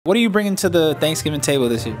What are you bringing to the Thanksgiving table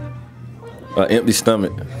this year? Empty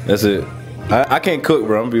stomach. That's it. I can't cook,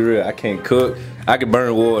 bro. I'm gonna be real. I can't cook. I can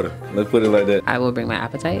burn water. Let's put it like that. I will bring my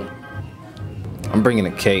appetite. I'm bringing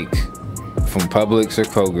a cake from Publix or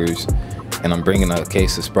Kroger's, and I'm bringing a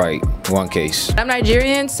case of Sprite, 1 case. I'm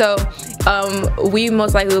Nigerian, so we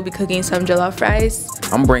most likely will be cooking some jollof rice.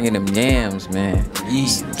 I'm bringing them yams, man.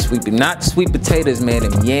 Not sweet potatoes, man.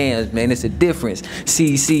 Them yams, man. It's a difference.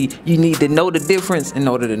 See, you need to know the difference in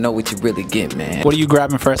order to know what you really get, man. What are you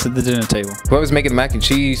grabbing first at the dinner table? Whoever's making mac and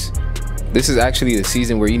cheese, this is actually the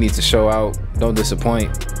season where you need to show out, don't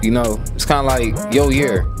disappoint. You know, it's kind of like your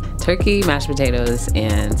year. Turkey, mashed potatoes,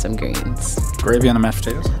 and some greens. Gravy on the mashed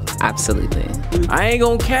potatoes? Absolutely. I ain't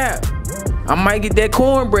gonna cap. I might get that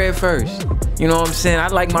cornbread first. You know what I'm saying? I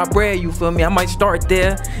like my bread, you feel me? I might start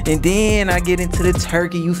there, and then I get into the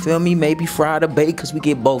turkey, you feel me? Maybe fried or baked, because we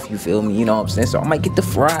get both, you feel me? You know what I'm saying? So I might get the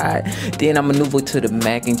fried, then I maneuver to the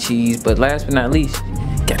mac and cheese, but last but not least,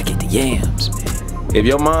 gotta get the yams, man. If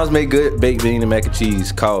your mom's make good baked bean and mac and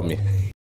cheese, call me.